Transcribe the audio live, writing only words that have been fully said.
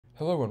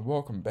Hello and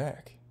welcome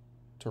back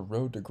to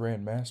Road to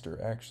Grandmaster,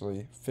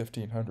 actually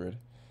 1500,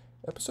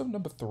 episode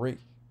number 3.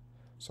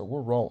 So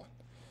we're rolling.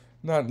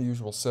 Not the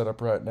usual setup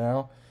right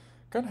now.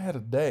 Kind of had a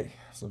day.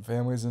 Some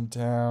families in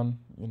town,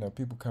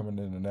 people coming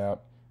in and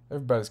out.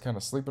 Everybody's kind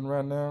of sleeping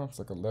right now. It's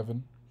like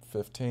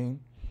 11:15.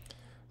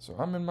 So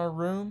I'm in my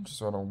room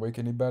so I don't wake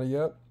anybody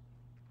up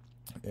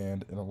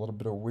and in a little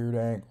bit of a weird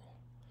angle.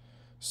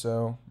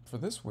 So for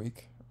this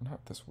week,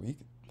 not this week,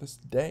 this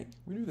day,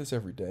 we do this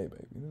every day,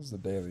 baby. This is a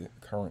daily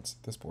occurrence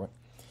at this point.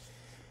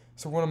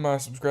 So one of my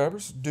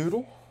subscribers,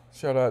 Doodle,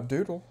 shout out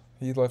Doodle,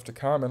 he left a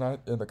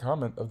comment in the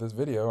comment of this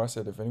video. I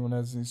said, if anyone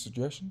has any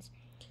suggestions,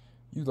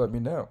 you let me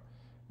know.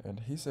 And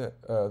he said,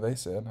 they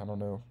said, I don't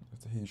know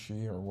if he,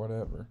 she, or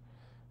whatever,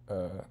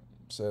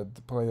 said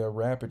to play a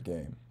rapid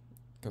game,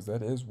 because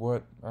that is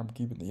what I'm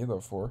keeping the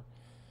ELO for.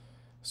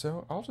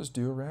 So I'll just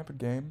do a rapid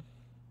game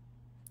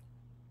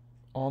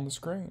on the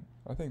screen.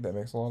 I think that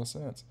makes a lot of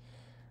sense.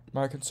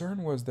 My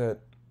concern was that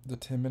the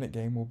 10-minute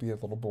game will be a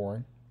little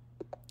boring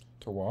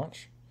to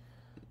watch,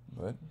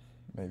 but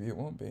maybe it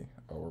won't be.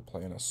 Oh, we're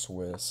playing a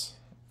Swiss.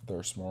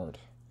 They're smart.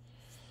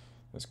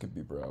 This could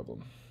be a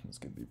problem. This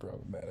could be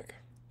problematic.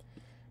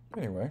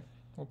 Anyway,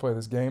 we'll play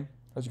this game.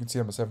 As you can see,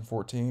 I'm a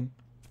 714.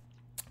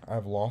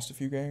 I've lost a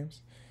few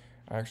games.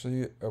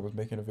 Actually, I was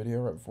making a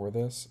video right before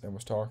this and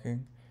was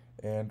talking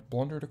and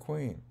blundered a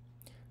queen.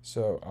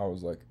 So I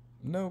was like,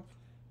 nope.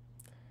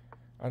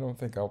 I don't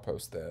think I'll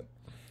post that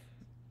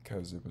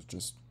because it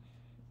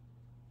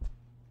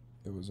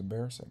was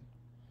embarrassing.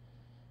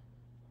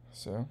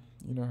 So,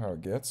 you know how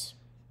it gets.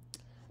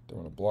 Don't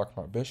want to block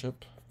my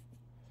bishop.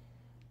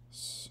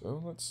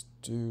 So let's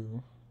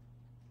do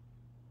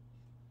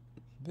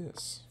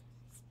this.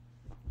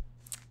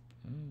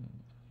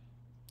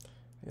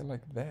 I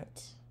like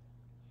that.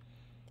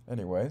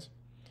 Anyways,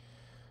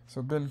 so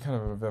it's been kind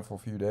of an eventful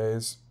few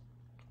days.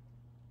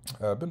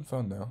 Been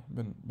fun though.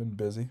 Been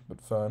busy, but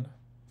fun.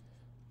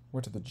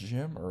 Went to the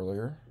gym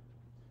earlier.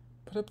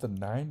 Put up the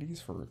 90s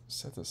for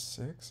sets of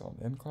 6 on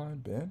incline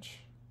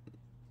bench.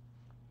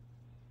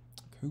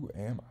 Who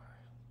am I?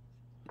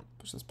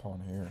 Push this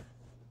pawn here.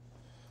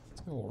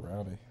 Let's get a little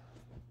rowdy. Let's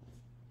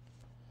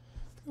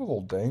get a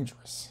little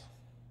dangerous.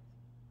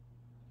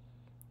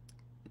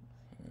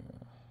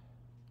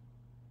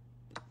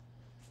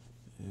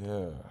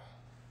 Yeah.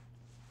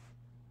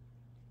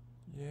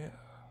 Yeah.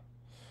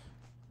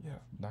 Yeah.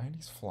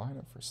 90s flying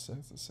up for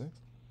sets of 6.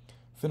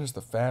 Finished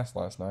the fast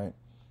last night.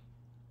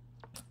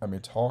 I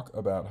mean, talk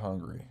about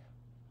hungry.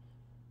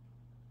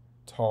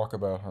 Talk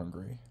about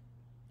hungry.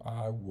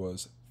 I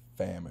was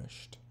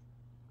famished.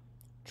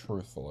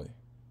 Truthfully.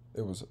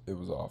 It was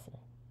awful.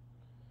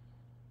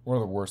 One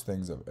of the worst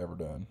things I've ever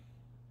done.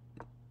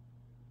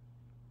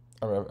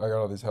 I mean, I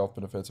got all these health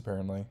benefits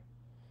apparently.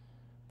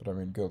 But I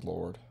mean, good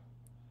lord.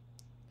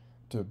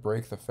 To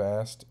break the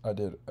fast, I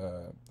did,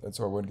 and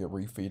so I wouldn't get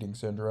refeeding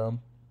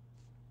syndrome.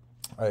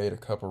 I ate a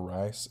cup of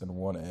rice and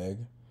 1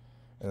 egg.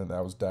 And then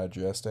I was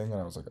digesting, and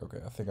I was like, okay,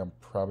 I think I'm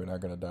probably not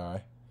going to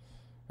die.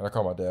 And I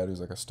called my dad, who's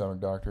like a stomach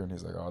doctor, and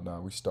he's like, oh,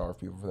 no, we starve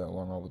people for that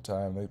long all the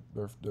time.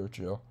 They're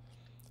chill.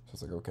 So I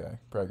was like, okay,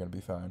 probably going to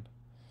be fine.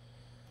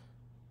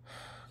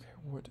 Okay,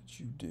 what did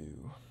you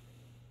do?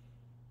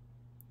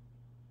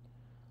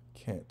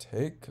 Can't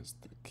take because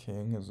the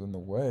king is in the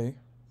way.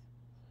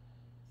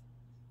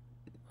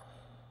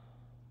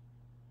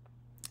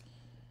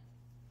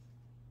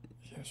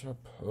 Yeah, should I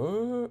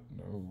put?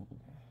 No.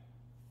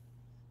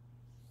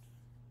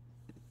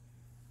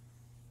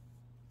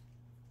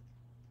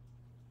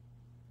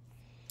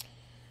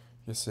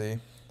 You see,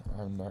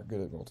 I'm not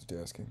good at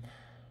multitasking.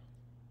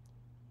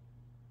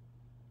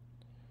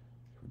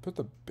 We put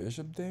the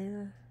bishop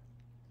there.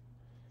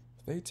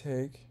 If they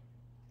take,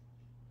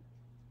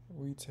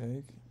 we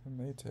take, and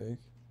they take.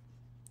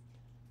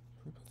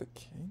 Should we put the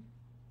king?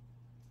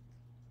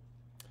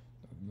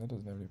 No, that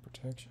doesn't have any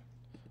protection.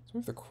 Let's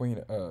move the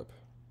queen up.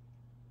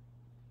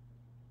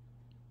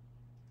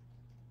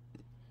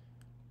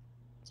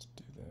 Let's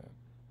do that.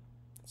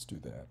 Let's do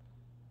that.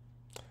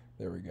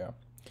 There we go.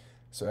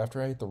 So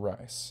after I ate the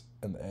rice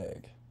and the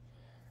egg,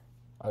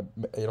 I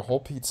ate a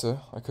whole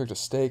pizza. I cooked a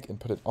steak and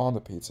put it on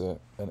the pizza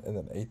and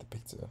then ate the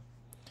pizza.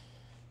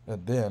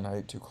 And then I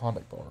ate 2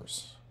 Klondike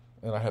bars.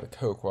 And I had a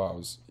Coke while I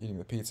was eating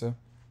the pizza.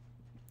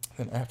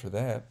 And after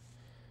that,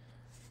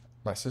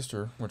 my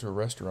sister went to a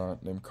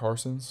restaurant named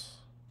Carson's.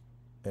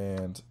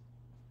 And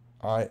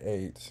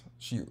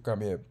she got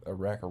me a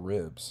rack of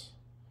ribs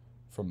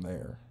from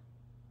there.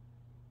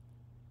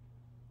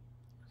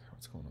 Okay,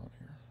 what's going on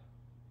here?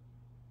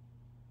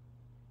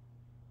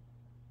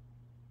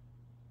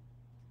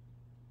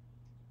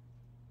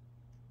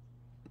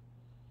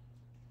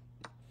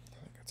 I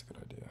think that's a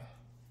good idea.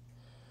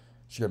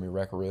 She got me a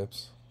rack of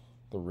ribs.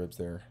 The ribs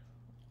there.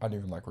 I don't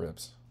even like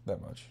ribs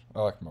that much.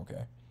 I like them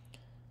okay.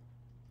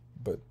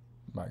 But,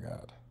 my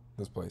God,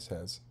 this place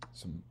has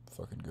some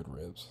fucking good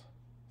ribs.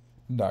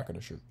 Not gonna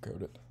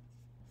sugarcoat it.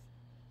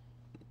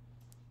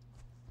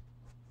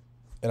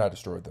 And I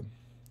destroyed them.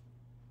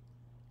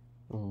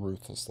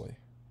 Ruthlessly.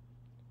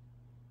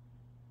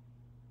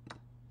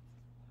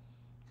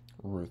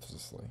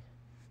 ruthlessly.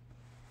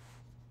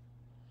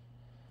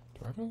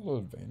 Do I have a little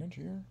advantage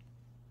here?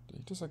 Did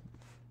he just like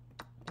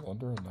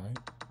blunder a knight?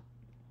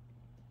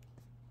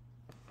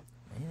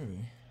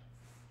 Maybe.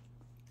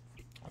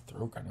 My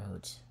throat kind of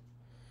hurts.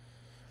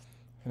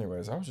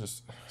 Anyways, I was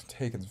just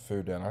taking some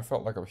food down. I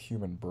felt like a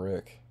human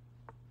brick.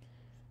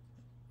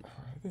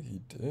 I think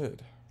he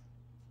did.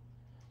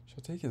 Should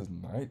I take his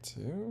knight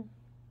too?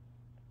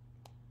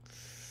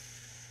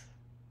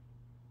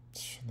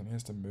 Then he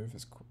has to move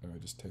his... No, he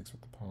just takes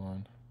with the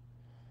pawn.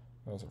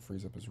 That also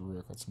frees up his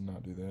rook. Let's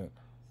not do that.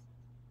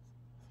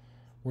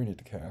 We need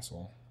to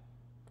castle.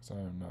 Because I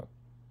am not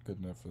good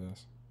enough for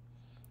this.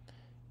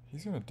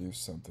 He's going to do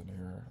something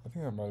here. I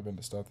think that might have been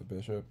to stop the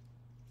bishop.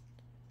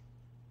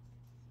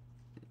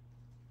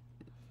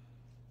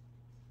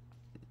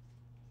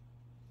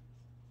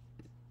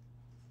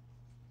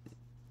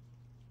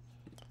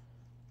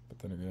 But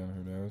then again,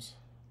 who knows?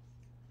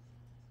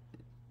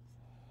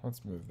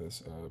 Let's move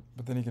this up.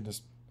 But then he can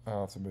just...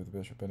 I'll have to move the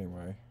bishop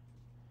anyway.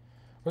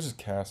 Let's just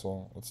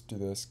castle. Let's do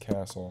this.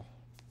 Castle.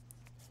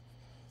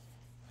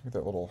 Look at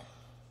that little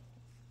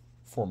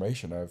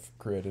formation I've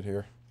created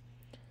here.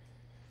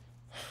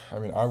 I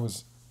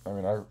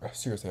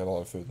seriously had a lot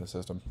of food in the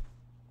system.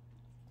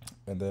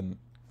 And then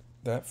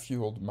that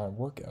fueled my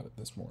workout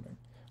this morning.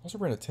 I also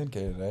ran a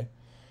 10K today.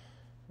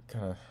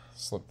 Kind of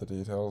slipped the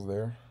details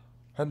there.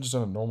 Hadn't just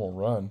done a normal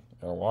run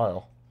in a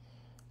while.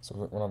 So I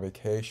went on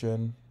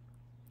vacation.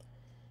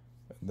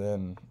 And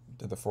then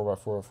did the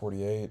 4x4 of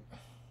 48.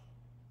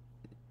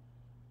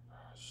 Oh,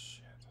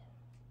 shit.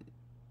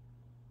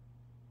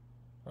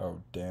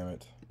 Oh, damn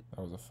it.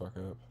 That was a fuck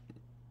up.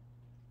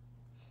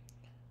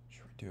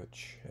 Should we do a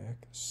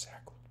check?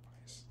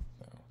 Sacrifice?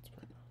 No, it's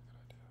probably not a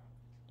good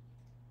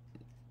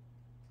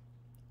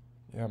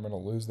idea. Yeah, I'm going to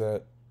lose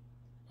that.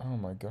 Oh,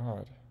 my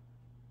God.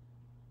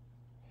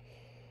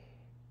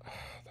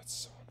 That's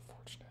so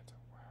unfortunate.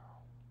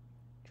 Wow.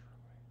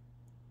 Truly.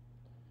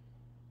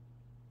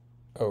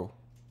 Oh.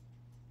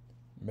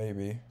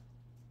 Maybe.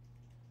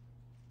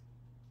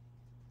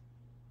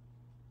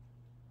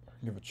 I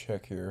can give a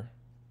check here.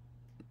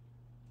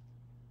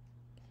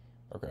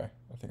 Okay,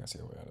 I think I see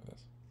a way out of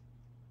this.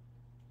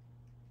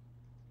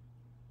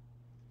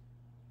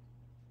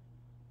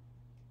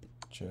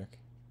 Check.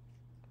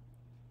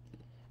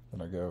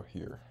 Then I go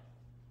here.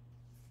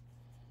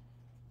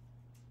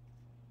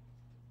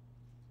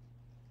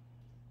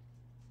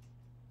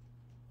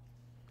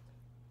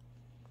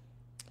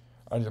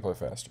 I need to play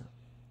faster.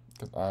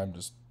 Because I'm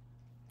just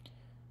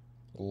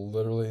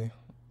literally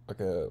like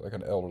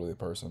an elderly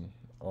person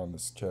on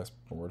this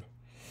chessboard.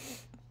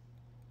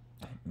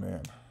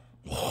 Man.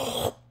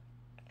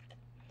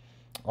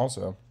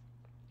 Also,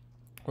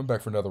 went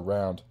back for another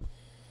round.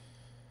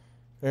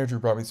 Andrew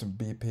brought me some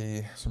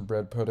BP, some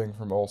bread pudding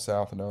from Old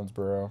South in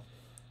Owensboro.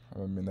 I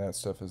mean, that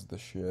stuff is the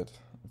shit.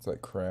 It's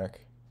like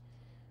crack.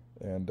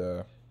 And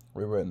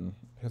we went and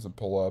hit some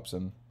pull-ups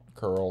and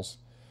curls.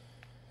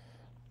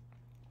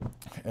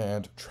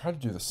 And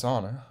tried to do the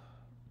sauna,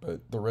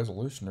 but the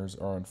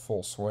resolutioners are in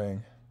full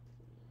swing.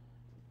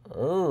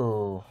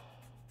 Oh.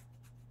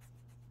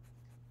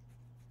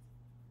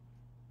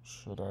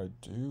 Should I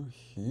do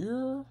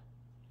here?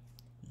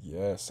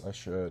 Yes, I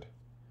should.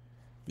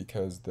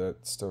 Because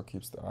that still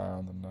keeps the eye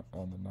on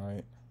the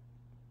knight.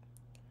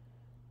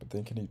 But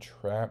then can he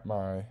trap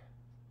my...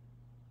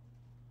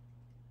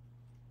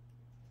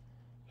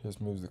 He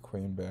just moves the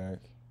queen back.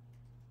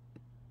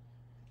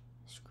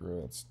 Screw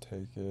it, let's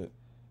take it.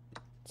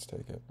 Let's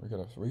take it. We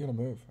gotta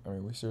move. I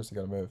mean, we seriously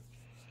gotta move.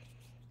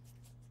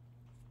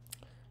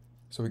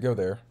 So we go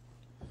there.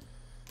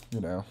 You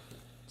know,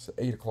 it's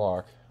 8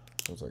 o'clock.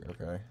 So it's like,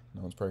 okay,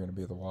 no one's probably gonna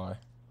be at the Y.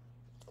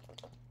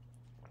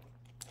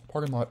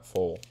 Parking lot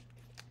full.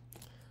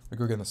 We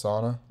go get in the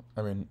sauna.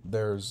 I mean,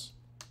 there's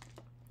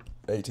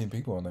 18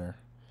 people in there.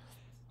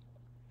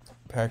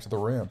 Packed to the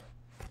rim.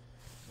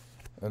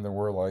 And then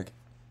we're like,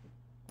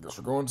 guess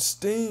we're going to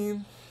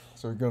steam.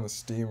 So we go in the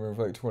steam room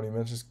for like 20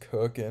 minutes just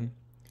cooking.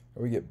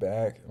 And we get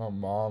back, and my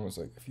mom was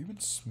like, have you been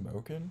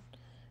smoking?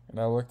 And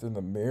I looked in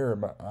the mirror,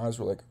 and my eyes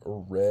were like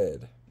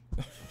red.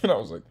 And I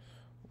was like,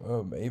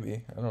 well,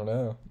 maybe. I don't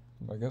know.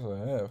 I guess I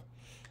have.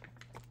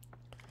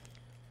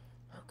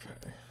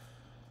 Okay.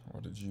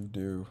 What did you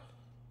do?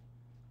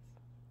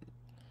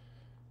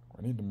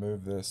 I need to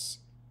move this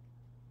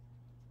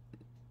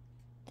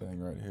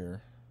thing right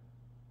here.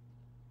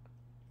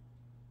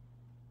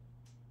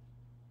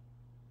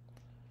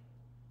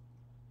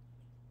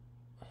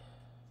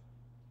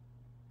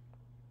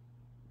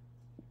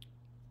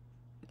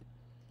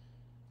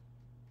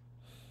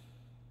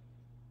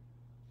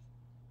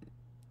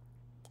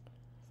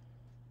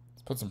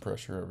 Let's put some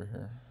pressure over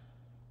here.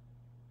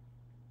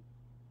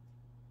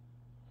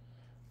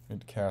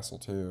 Need to castle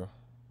too.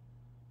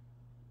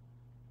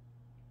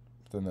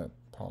 But then that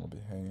pawn will be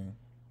hanging.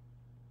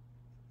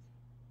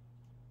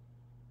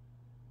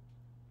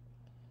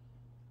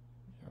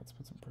 Yeah, let's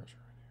put some pressure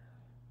right here.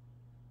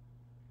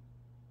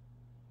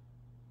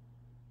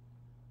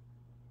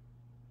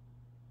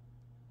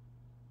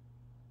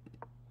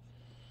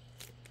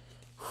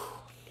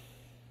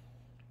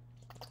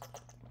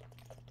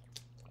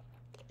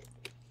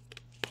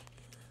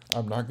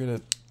 I'm not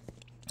good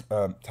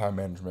at time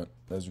management,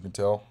 as you can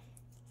tell.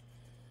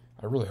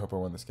 I really hope I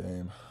win this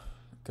game,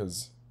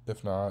 because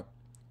if not,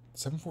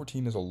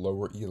 714 is a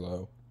lower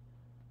elo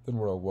than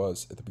where I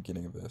was at the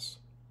beginning of this.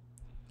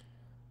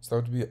 So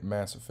that would be a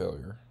massive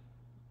failure,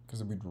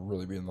 because we'd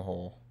really be in the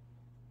hole.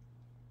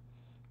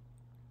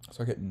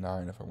 So I get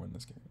 9 if I win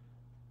this game.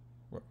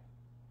 Well,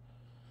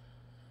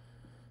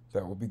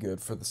 that will be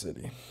good for the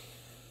city.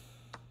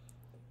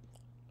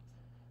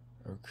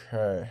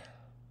 Okay.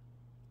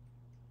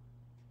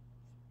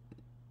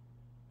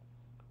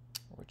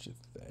 What you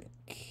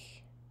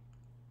think?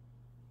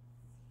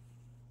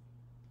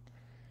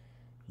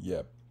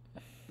 Yep.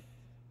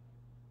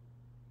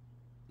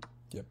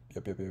 Yep.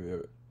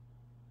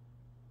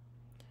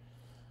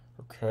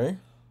 Okay.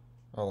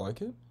 I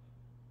like it.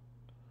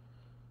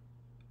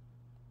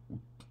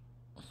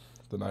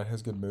 The knight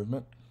has good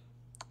movement.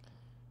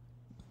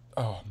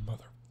 Oh,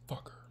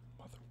 motherfucker.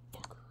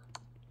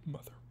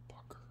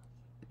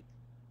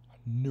 I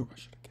knew I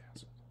should have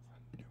castled.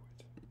 I knew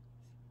it.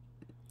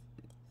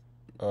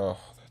 Oh,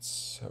 that's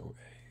so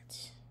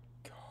 8.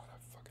 God, I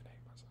fucking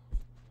hate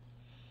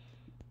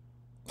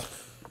myself.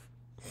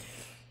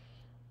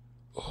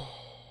 Oh,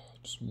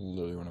 just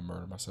literally want to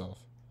murder myself.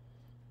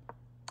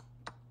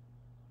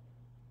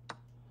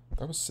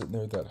 I was sitting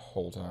there that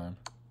whole time.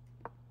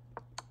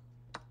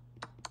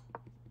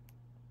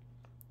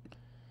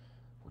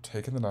 We're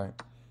taking the knight.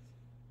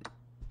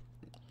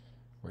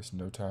 Waste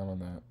no time on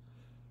that.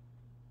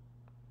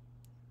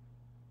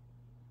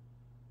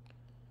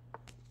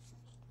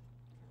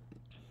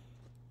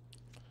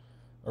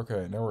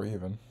 Okay, now we're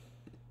even.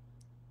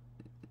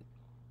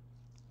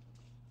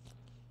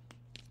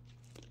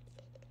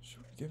 Should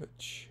we give a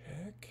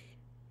check?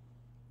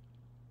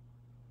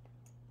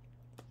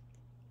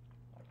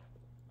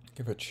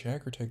 Give a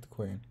check or take the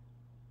queen?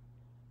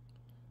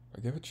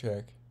 I give a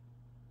check.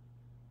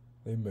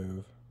 They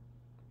move.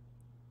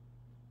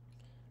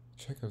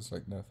 Check is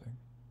like nothing.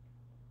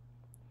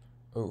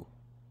 Oh.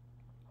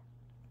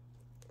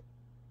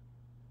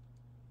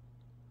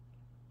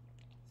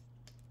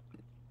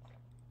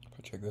 If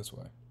I check this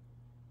way.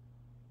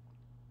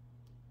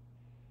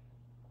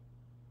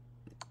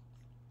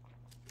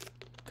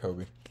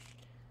 Kobe.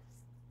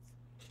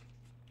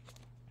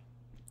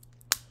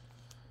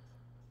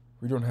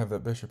 We don't have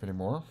that bishop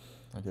anymore.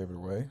 I gave it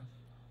away.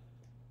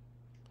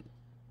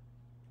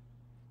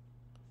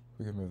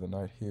 We can move the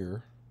knight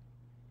here,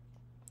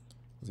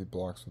 as he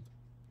blocks with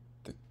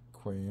the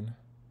queen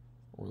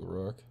or the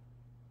rook.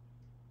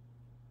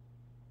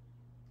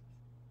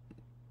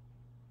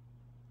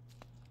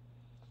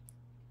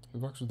 If he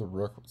blocks with the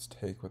rook, let's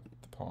take with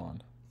the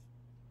pawn.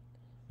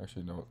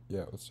 Actually, no.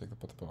 Yeah, let's take the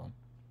pawn.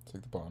 Let's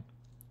take the pawn.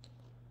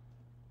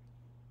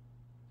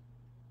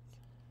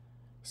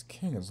 This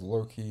king is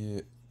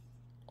low-key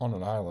on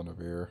an island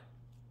over here.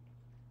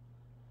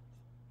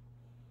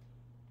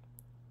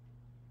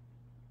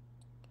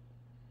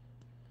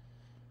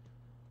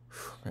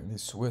 Man,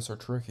 these Swiss are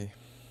tricky.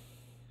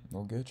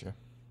 They'll get you.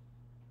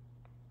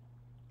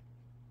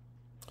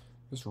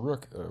 This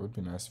rook would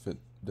be nice if it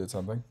did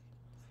something.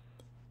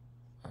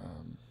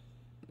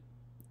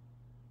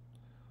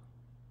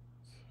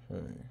 Okay.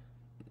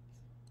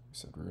 We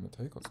said we were going to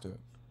take. Let's do it.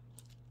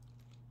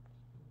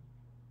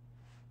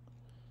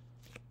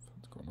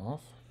 Phone's going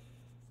off.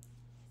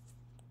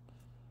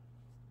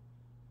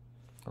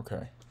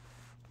 Okay.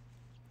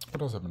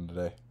 What else happened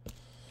today?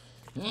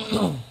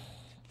 Oh,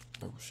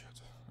 shit.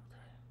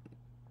 Okay.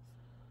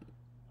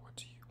 What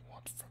do you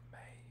want from me?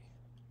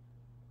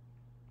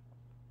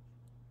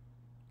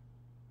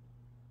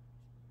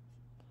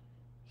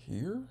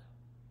 Here?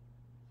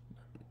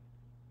 No.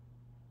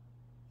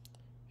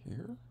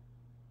 Here?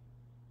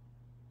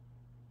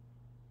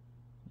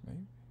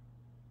 Maybe?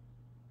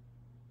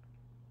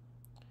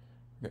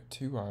 We got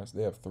 2 eyes.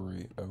 They have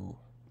 3. Oh.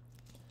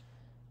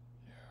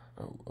 Yeah.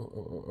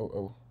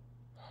 Oh.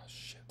 Ah,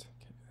 shit.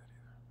 Can't do that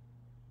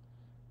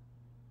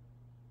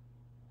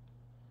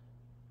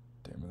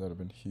either. Damn it, that would have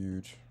been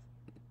huge.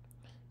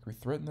 Can we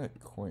threaten that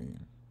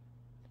queen?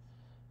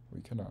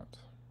 We cannot.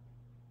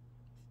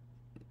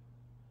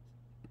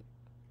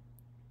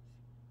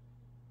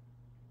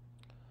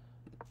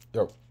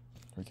 Yo,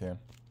 we can.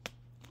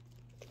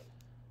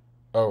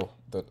 Oh,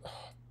 that.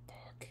 Oh,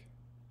 fuck.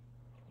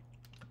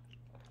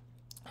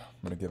 I'm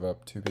gonna give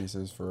up 2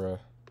 pieces for a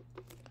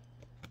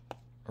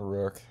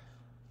rook.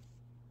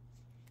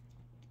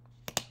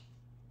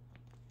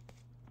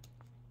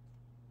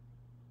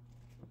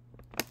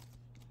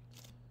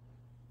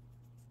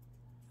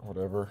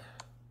 Whatever.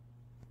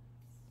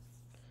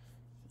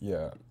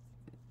 Yeah,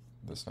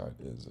 this knight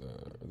is,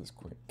 this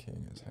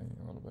king is hanging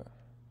a little bit.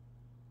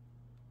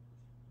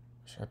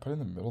 Should I put it in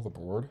the middle of the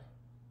board?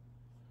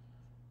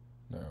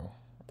 No,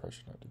 I probably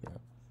should not do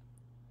that.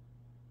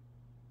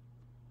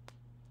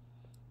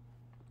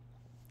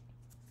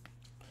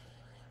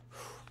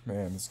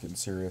 Man, this is getting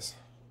serious.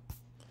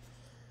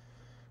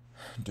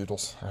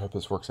 Doodles, I hope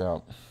this works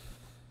out.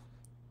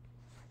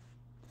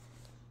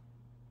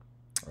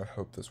 I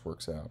hope this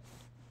works out.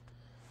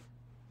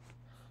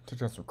 Took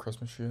down some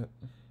Christmas shit.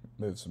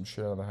 move some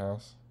shit out of the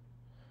house.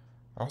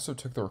 I also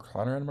took the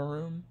recliner out of my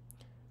room,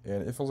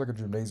 and it feels like a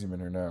gymnasium in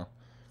here now.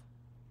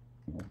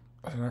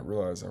 I did not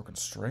realize how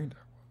constrained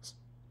I was.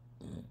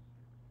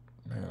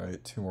 Man, I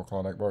ate 2 more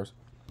Klondike bars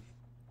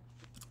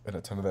and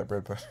a ton of that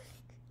bread pudding.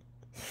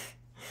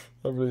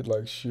 I've eaten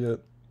like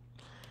shit,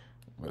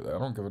 but I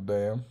don't give a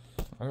damn.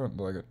 I went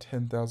to like a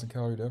 10,000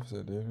 calorie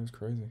deficit, dude. It was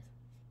crazy.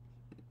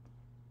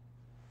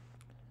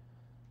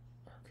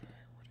 Okay,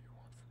 what do you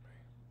want from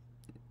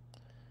me?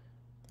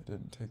 They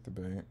didn't take the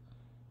bait.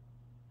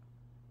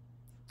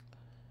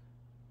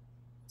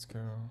 Let's go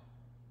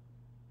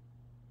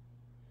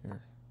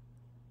here.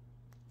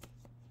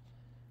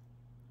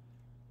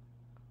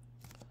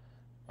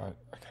 I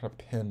kind of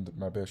pinned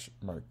my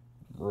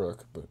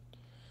rook, but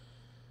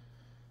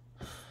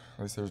at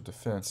least there's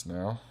defense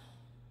now.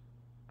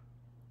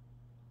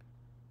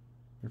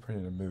 We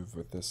probably need to move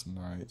with this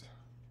knight.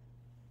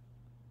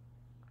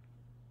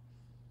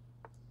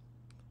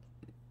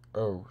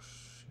 Oh,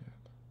 shit.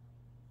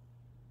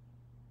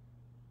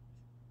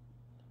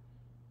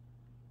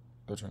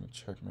 They're trying to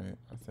checkmate,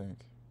 I think.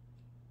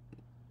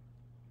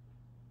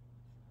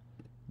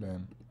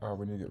 Man, oh,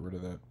 we need to get rid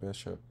of that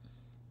bishop.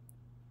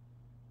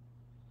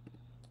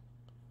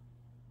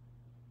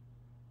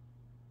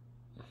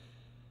 I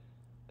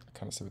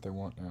kind of see what they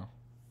want now.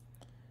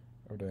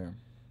 Oh, damn.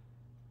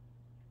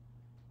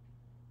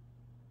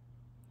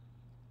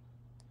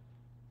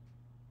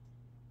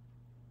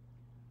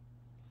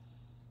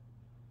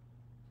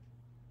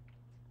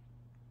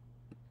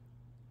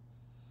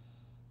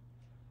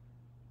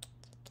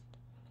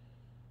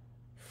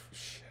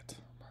 Shit.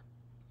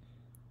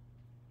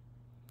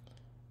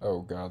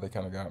 Oh, God, they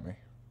kind of got me.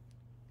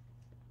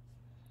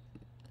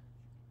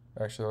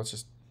 Actually,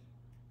 let's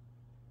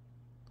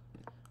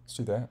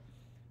do that.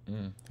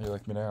 You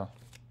like me now?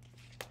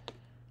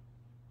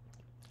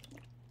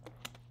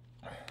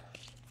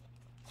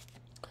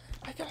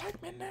 You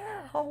like me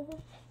now?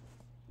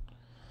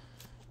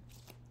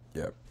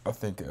 Yep, I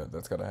think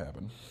that's gotta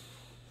happen.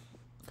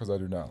 Because I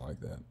do not like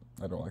that.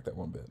 I don't like that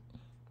one bit.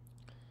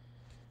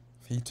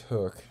 If he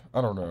took, I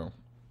don't know.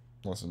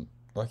 Listen,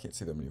 I can't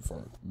see that many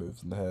far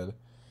moves in the head.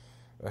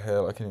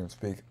 Ahead, I can't even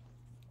speak.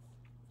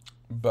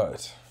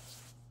 But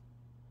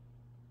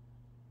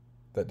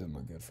that didn't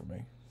look good for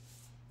me.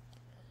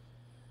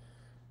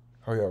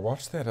 Oh yeah,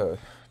 watch that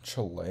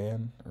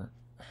Chilean, or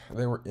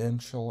they were in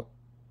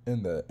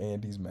the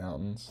Andes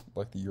Mountains,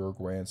 like the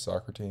Uruguayan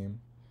soccer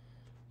team.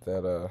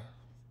 That oh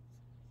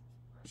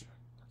shit.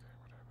 Okay,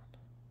 what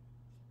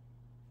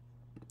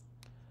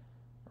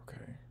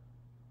happened? Okay.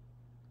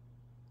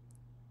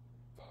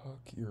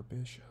 Fuck your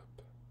bishop.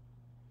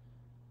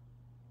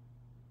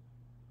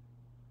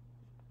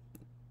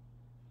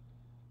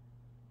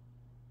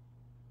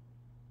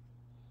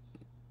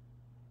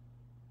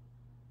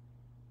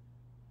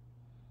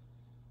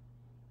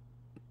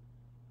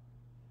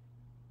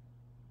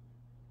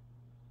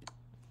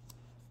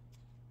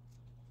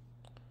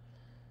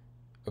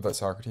 Of that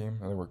soccer team,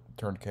 and they were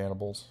turned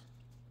cannibals.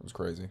 It was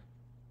crazy.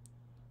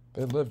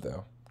 They lived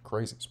though.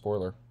 Crazy.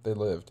 Spoiler. They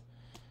lived.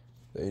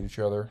 They ate each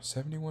other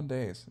 71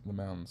 days in the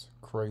mountains.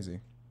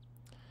 Crazy.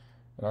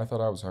 And I thought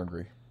I was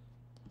hungry.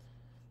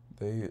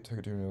 They took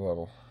it to a new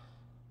level.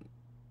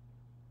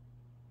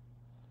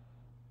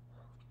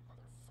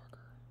 Motherfucker.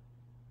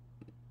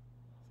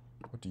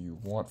 What do you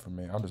want from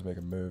me? I'm just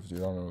making moves, dude.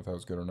 I don't know if that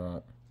was good or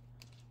not.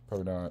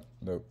 Probably not.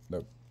 Nope.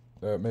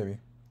 Maybe.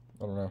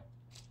 I don't know.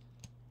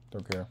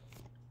 Don't care.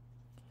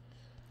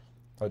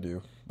 I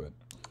do, but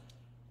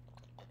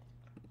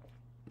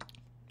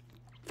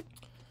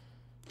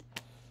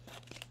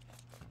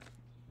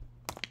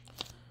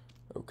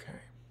okay.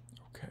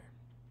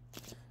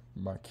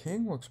 My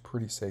king looks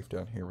pretty safe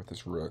down here with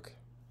this rook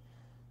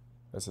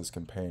as his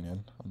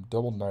companion. I'm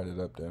double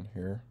knighted up down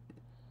here.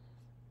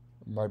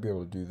 Might be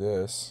able to do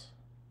this.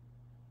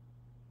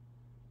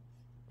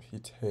 If he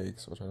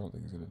takes, which I don't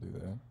think he's going to do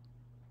that.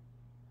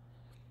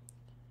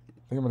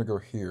 I think I'm going to go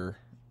here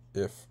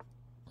if...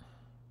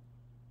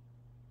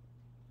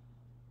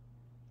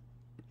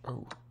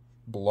 Oh,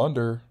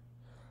 blunder.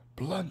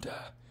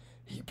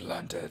 He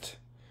blundered.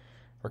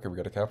 Okay, we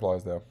got to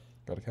capitalize, though.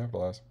 Got to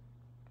capitalize.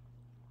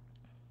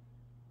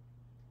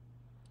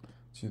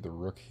 See the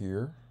rook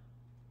here.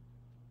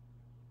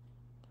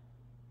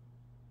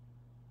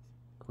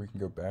 We can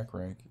go back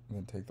rank and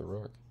then take the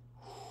rook.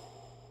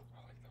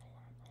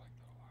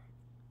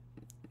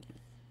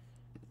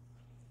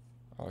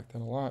 I like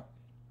that a lot.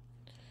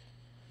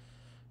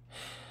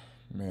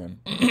 Man.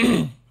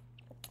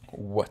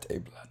 What a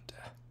blunder.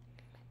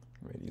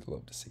 I mean, you'd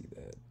love to see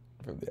that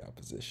from the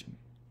opposition.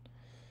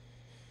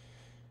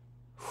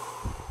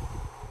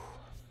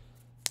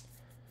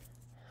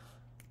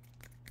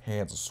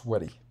 Hands are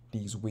sweaty.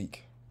 Knees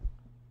weak.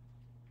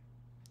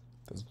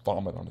 There's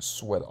vomit on his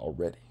sweat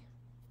already.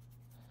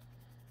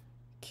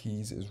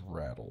 Keys is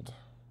rattled.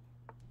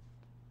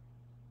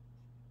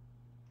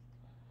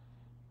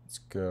 Let's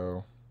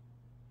go.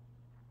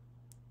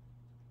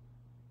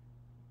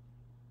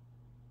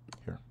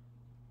 Here.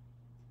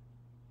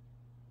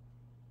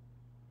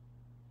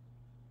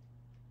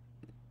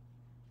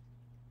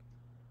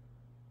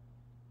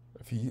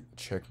 If he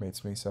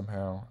checkmates me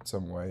somehow, in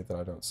some way that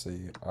I don't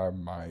see, I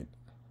might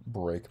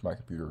break my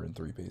computer in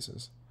 3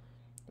 pieces.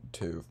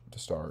 2 to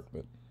start,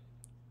 but...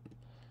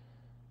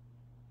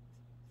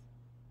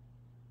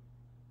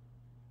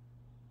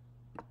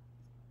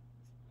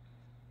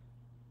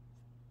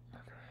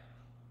 Okay.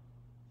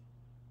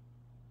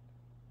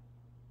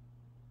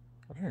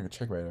 I think I could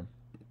checkmate him.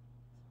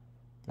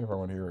 If I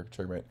want to hear a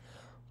checkmate.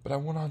 But I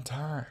won on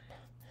time.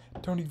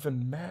 Don't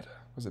even matter.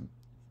 Was it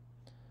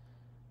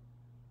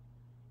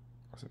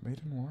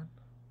mate in 1?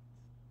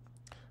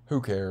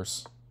 Who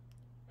cares?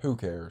 Who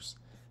cares?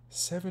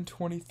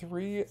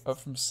 723 up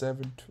from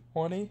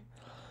 720.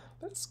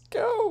 Let's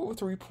go.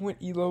 3-point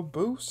ELO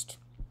boost.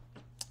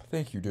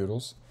 Thank you,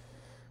 Doodles,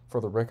 for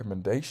the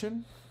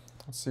recommendation.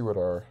 Let's see what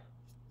our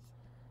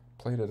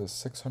played at a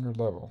 600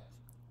 level.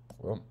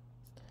 Well,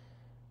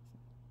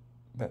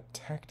 that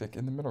tactic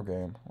in the middle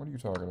game. What are you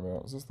talking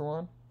about? Is this the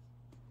one?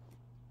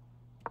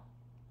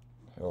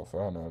 Hell if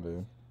I know,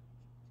 dude.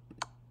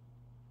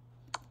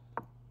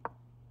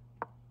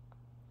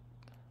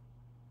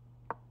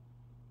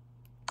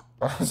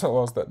 I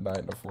lost that knight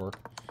and a fork.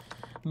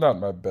 Not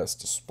my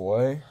best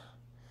display.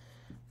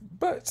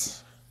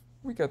 But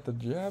we got the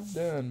job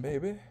done,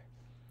 baby.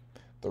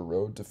 The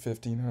road to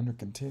 1500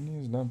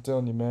 continues, and I'm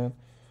telling you, man,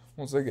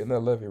 once I get in that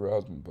Levy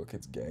Rosman book,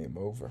 it's game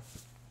over.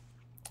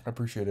 I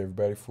appreciate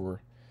everybody for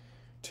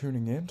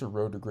tuning in to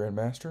Road to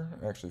Grandmaster,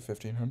 actually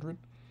 1500.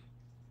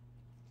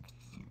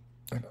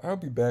 And I'll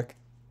be back.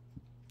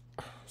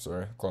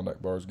 Sorry, Klondike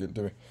bar is getting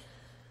to me.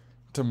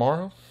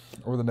 Tomorrow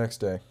or the next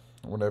day,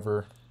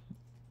 whenever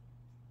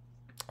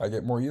I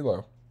get more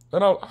ELO.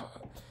 And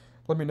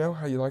let me know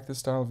how you like this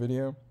style of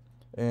video.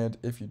 And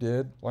if you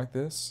did like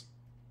this,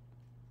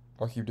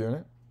 I'll keep doing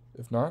it.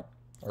 If not,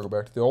 I'll go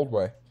back to the old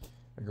way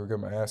and go get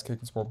my ass kicked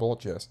and some more bullet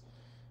chests.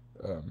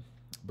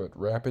 But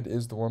Rapid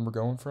is the one we're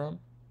going from.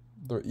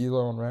 The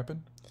ELO on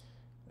Rapid.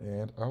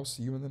 And I'll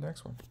see you in the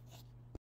next one.